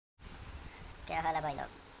क्या हाल है भाई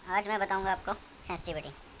लोग। आज मैं बताऊंगा आपको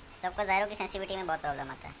सेंसिटिविटी। सबको ज़ायरो की सेंसिटिविटी में बहुत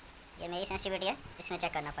प्रॉब्लम आता है। ये मेरी सेंसिटिविटी है, इसमें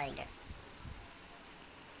चेक करना firing rate.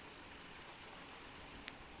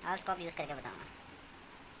 All scope use करके बताऊंगा।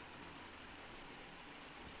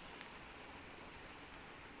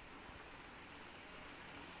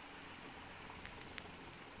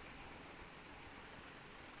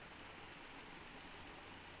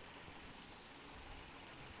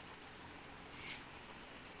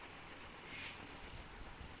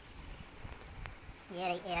 ये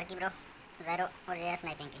रही एआर की ब्रो, ज़ायरो और ये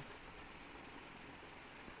स्नाइपिंग की।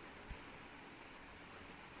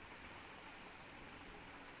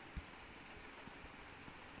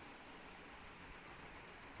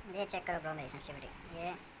 ये चेक करो ब्रो मेरी सेंसिटिविटी।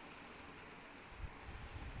 ये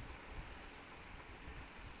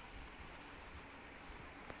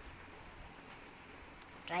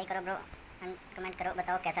ट्राई करो ब्रो, कमेंट करो,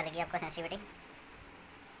 बताओ कैसा लगी आपको सेंसिटिविटी।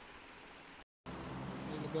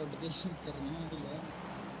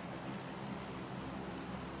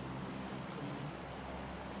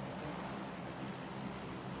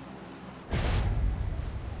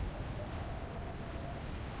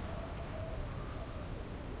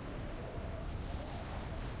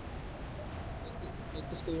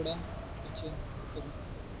 एक स्कोड़ा पीछे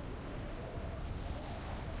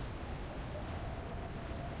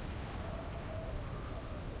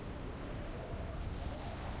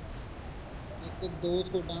एक दो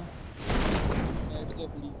स्कोड़ा राइट से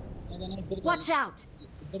अपनी मैं कहना इधर वॉच आउट।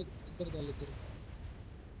 इधर इधर चल इधर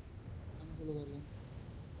हम फॉलो कर ले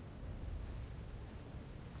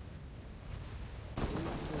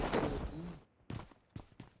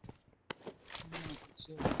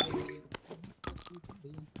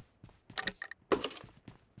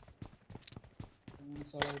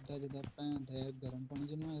साला इधर जिधर पैन थे गरम पानी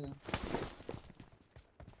जमा है।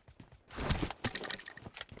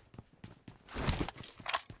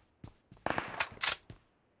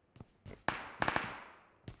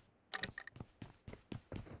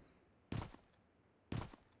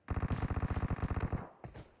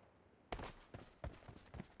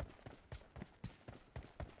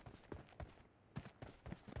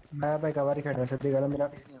 मैं भाई कवर ही खड़ा सच्ची गला मेरा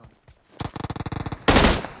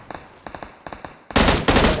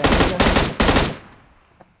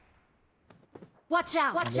Watch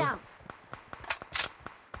out! Watch out!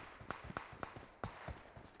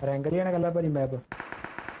 Rank दिया ना गला पर map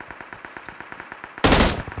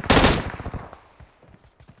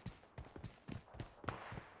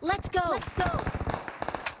Let's go! Let's go!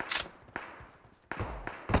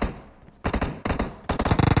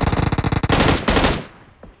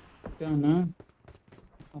 क्या ना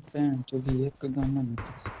पैन चोदी एक गाना नहीं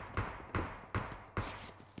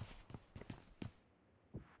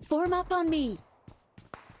Form up on me!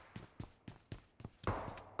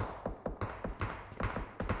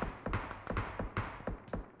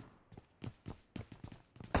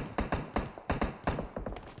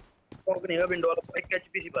 Window वाला एक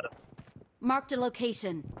एचपी पर Marked a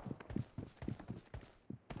location.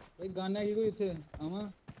 भाई गाना की कोई थे आमा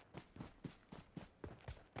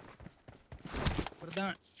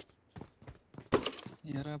प्रधान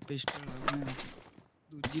यार पिस्टल है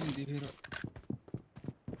दूजी नहीं दी फिर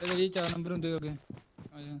तो ये 4 नंबर होंगे आगे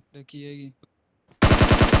आजा देखिएगी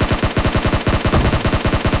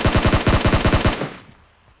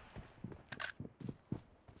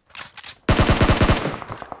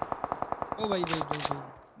ओ भाई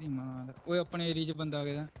नहीं मार ओए अपने एरिया च बंदा आ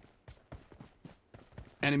गया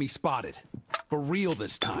Enemy spotted. For real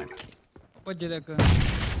this time. भज्जे तक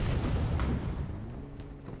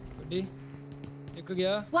गड्डी एक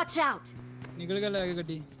गया Watch out! निकल गया लेके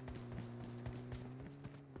गड्डी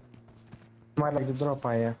मार लग जिधर आप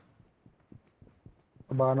आए हैं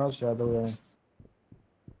बारना शायद हो गए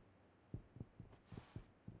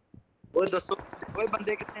ओए दसो ओए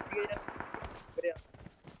बंदे कितने दिए यार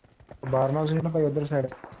बारना से ना भाई उधर साइड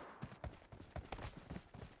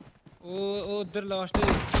ओ उधर लास्ट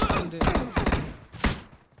बंदे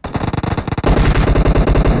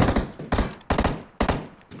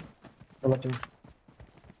चलो चल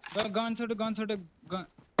गन छोड़ गन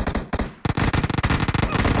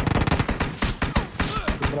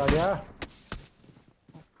इधर आ गया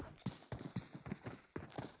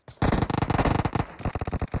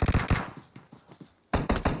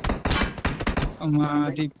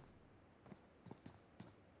अमादी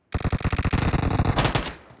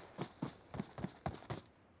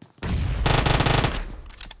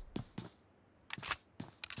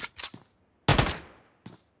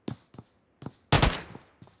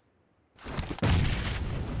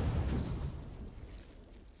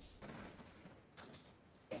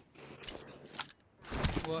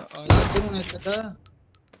वो आया कौन है तेरा?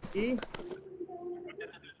 की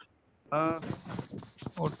हाँ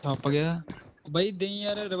वो ठप गया भाई, दे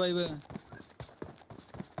यार रिवाइव।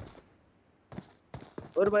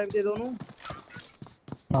 और वाइफ दे दो नू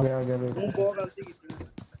आ गया नू वेट। बहुत गलती की मैं।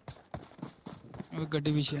 वो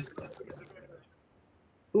गड्डी पीछे।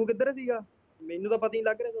 तू किधर सीगा ਮੈਨੂੰ ਤਾਂ ਪਤਾ ਹੀ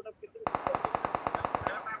ਲੱਗ ਰਿਹਾ ਤੁਹਾਡਾ ਕਿੱਧਰ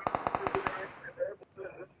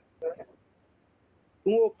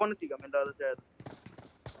ਤੂੰ ਓਪਨ ਸੀਗਾ ਮੈਨੂੰ ਲੱਗਦਾ ਸ਼ਾਇਦ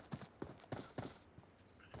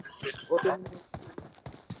ਉਹ ਤੇ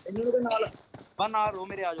ਇਹਨਾਂ ਦੇ ਨਾਲ ਬਾ ਨਾਲ ਰੋ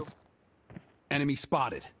ਮੇਰੇ ਆ ਜਾਓ Enemy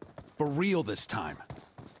spotted. For real this time.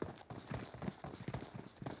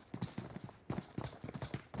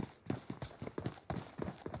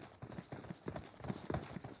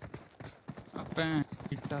 अपन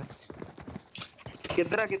इट्टा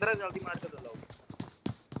ਕਿੱਧਰ ਆ ਜਲਦੀ ਮਾਰ ਕੇ ਦਲਾਓ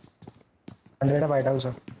 100 white house.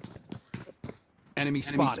 Enemy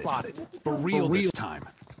spotted. For real this time.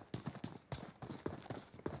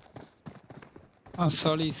 आ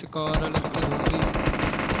साली स्कार वाले तो होगी।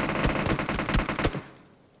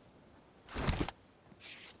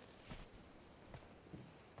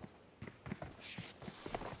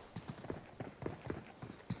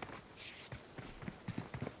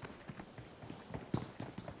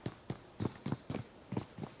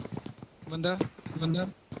 बंदा बंदा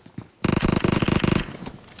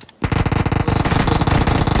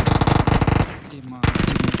ये मार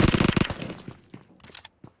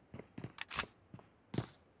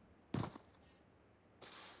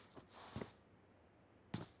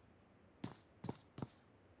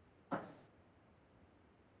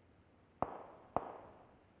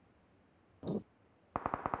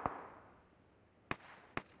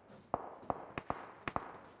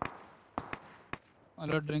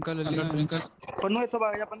अल्लाह ड्रिंक ले लिया ड्रिंक। ਪੰਨੂ ਇੱਥੋਂ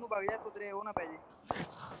ਵਗ ਜਾ ਪੰਨੂ ਵਗ ਜਾ ਤੂੰ ਤੇਰੇ ਉਹ ਨਾ ਪੈ ਜੇ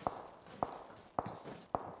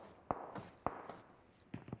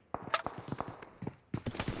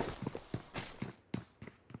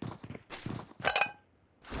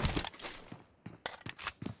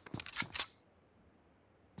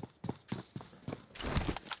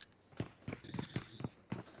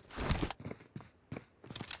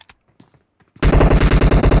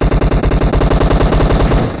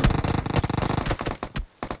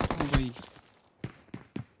भाई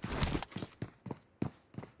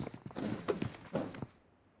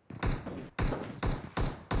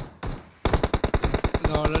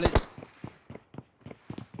लॉल वाले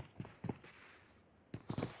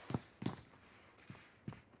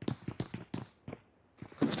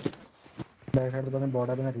बैक साइड तो मैं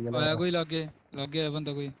बॉर्डर पे नहीं आया कोई लागे लागे है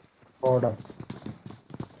बंदा कोई। बॉर्डर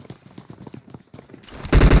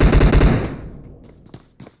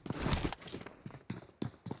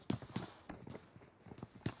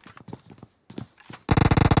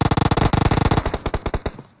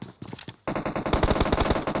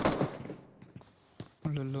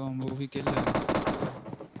लो हम वो भी किल है।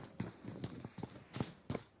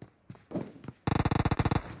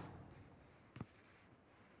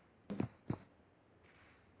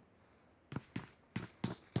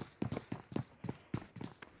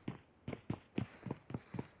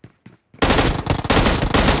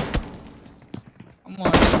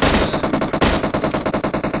 मार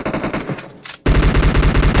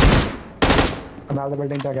अनाल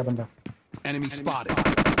बिल्डिंग पे आ गया बंदा। Enemy spotted.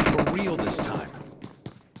 For real this time.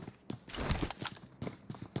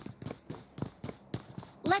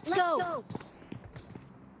 Let's go.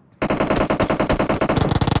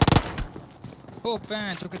 ओ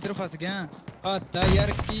पैं तो किधर फंस गया? आता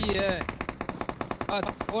यार की है?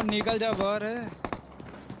 ओ निकल जा बाहर है।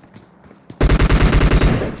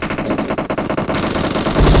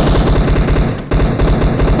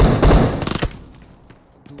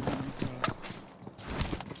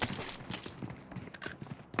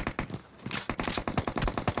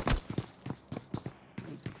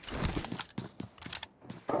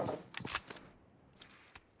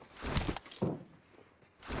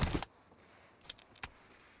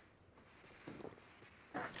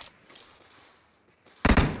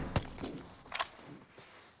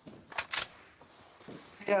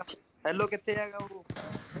 ਹੈਲੋ ਕਿੱਥੇ ਹੈਗਾ ਉਹ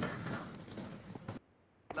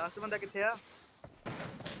ਲਾਸਟ ਬੰਦਾ ਕਿੱਥੇ ਆ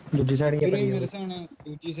दूसरी साइड ये पूरे पड़ी मेरे है। सामने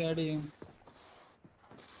दूसरी साइड ही है।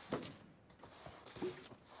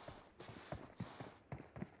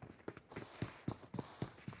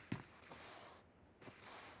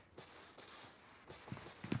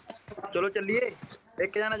 ਚਲੋ ਚੱਲੀਏ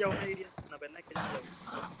ਇੱਕ ਜਾਣਾ ਜਾਓ ਨਾ ਏਰੀਆ ਨਾ ਪਹਿਲਾਂ ਇੱਕ ਜਾਣਾ ਜਾਓ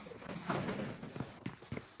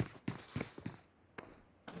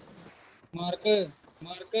मार्क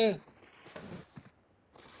मार्क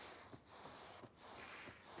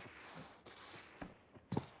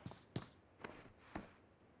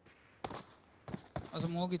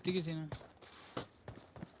स्मोक की किसी ने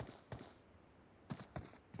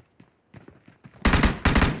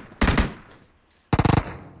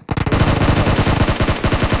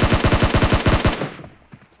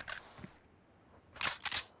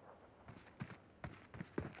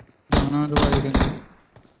ना रिवाइव देंगे।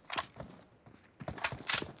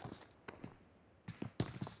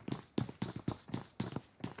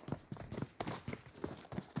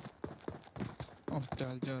 अब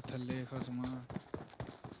चल जा थल्ले खसमा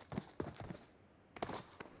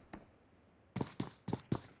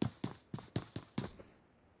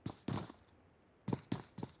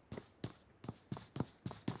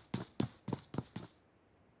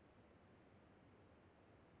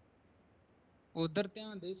उधर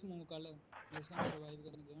ध्यान दे स्मोक वाला जिसका मैं रिवाइव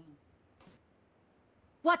करने गया ना।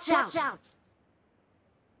 Watch out!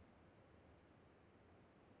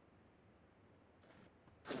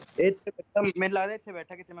 ਇੱਥੇ ਬੈਠਾ ਮੈਨੂੰ ਲੱਗਦਾ ਇੱਥੇ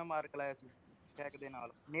ਬੈਠਾ ਕਿਤੇ ਮੈਂ ਮਾਰਕ ਲਾਇਆ ਸੀ ਟੈਕ ਦੇ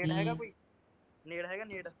ਨਾਲ ਨੇੜ ਹੈਗਾ ਕੋਈ ਨੇੜ ਹੈਗਾ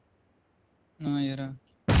ਨੇੜ ना यार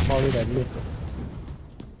बॉडी रह गई एक।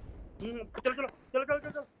 चलो चलो चलो चलो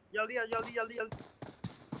चलो जल्दी आ जल्दी जल्दी जल्दी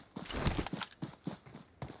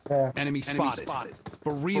Enemy spotted.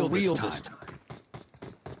 For real this time.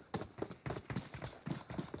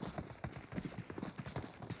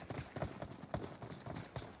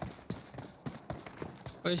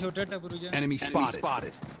 भाई छोटा टपरू जा Enemy spotted.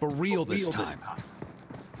 For real this time.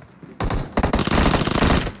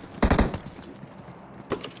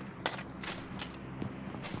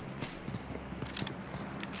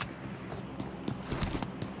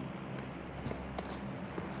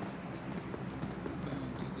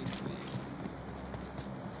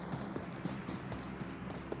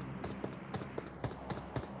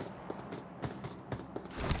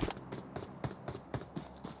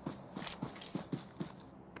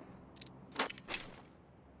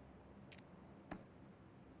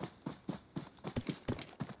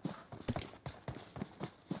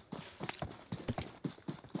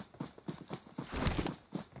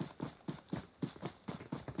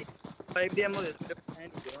 Five D ammo दे मेरे पास है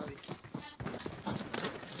नहीं जमा भी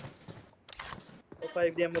तो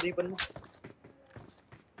फाइव डी एमओ दी बनना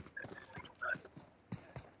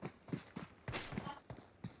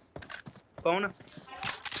कौन ना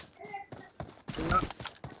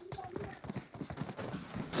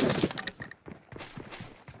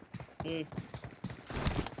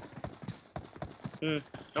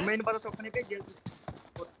अब मैंने पता सोखा ने भेजी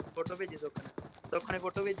फोटो भेजी सोखा ने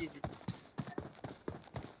फोटो भेजी थी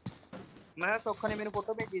मैं सोखा ने मेनू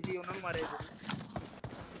फोटो भेजी थी उन्होंने मारे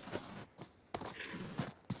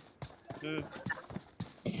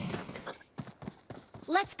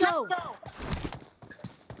Let's go!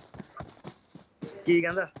 की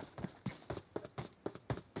कहंदा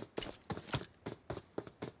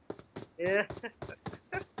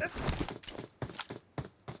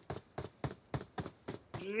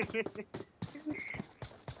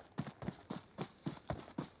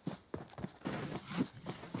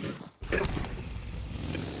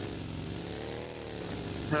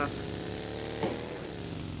हाँ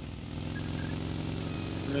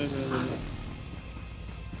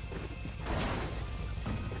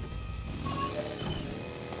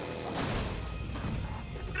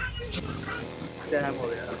टाइम हो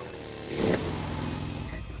गया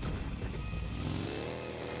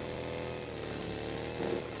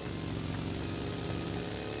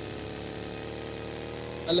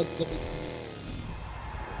अलग कर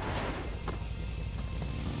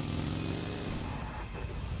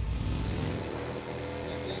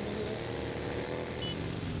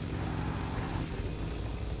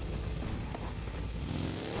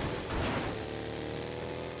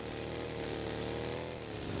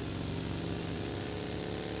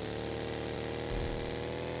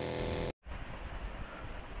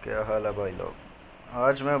क्या हाल है भाई लोग।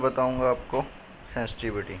 आज मैं बताऊंगा आपको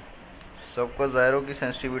सेंसिटिविटी। सबको ज़ायरों की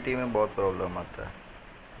सेंसिटिविटी में बहुत प्रॉब्लम आता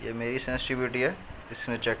है। ये मेरी सेंसिटिविटी है,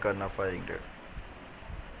 इसमें चेक करना firing rate.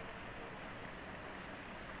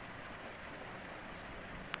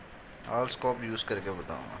 All scope use करके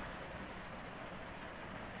बताऊंगा।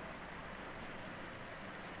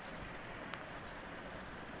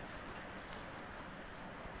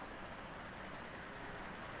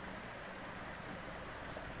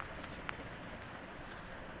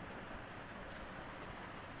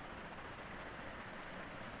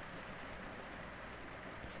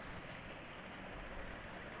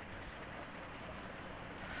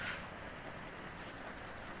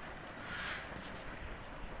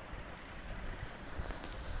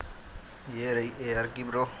 ये रही एआर की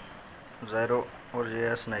ब्रो, ज़ायरो और ये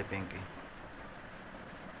है स्नाइपिंग की।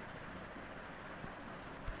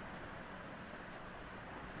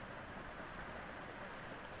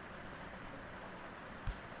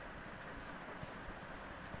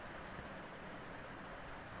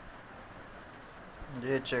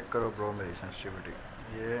 ये चेक करो ब्रो मेरी सेंसिटिविटी।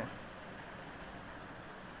 ये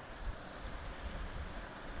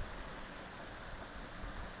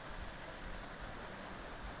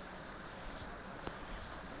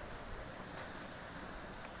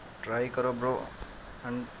ट्राई करो ब्रो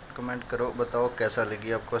एंड कमेंट करो, बताओ कैसा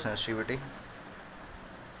लगी आपको सेंसिटिविटी।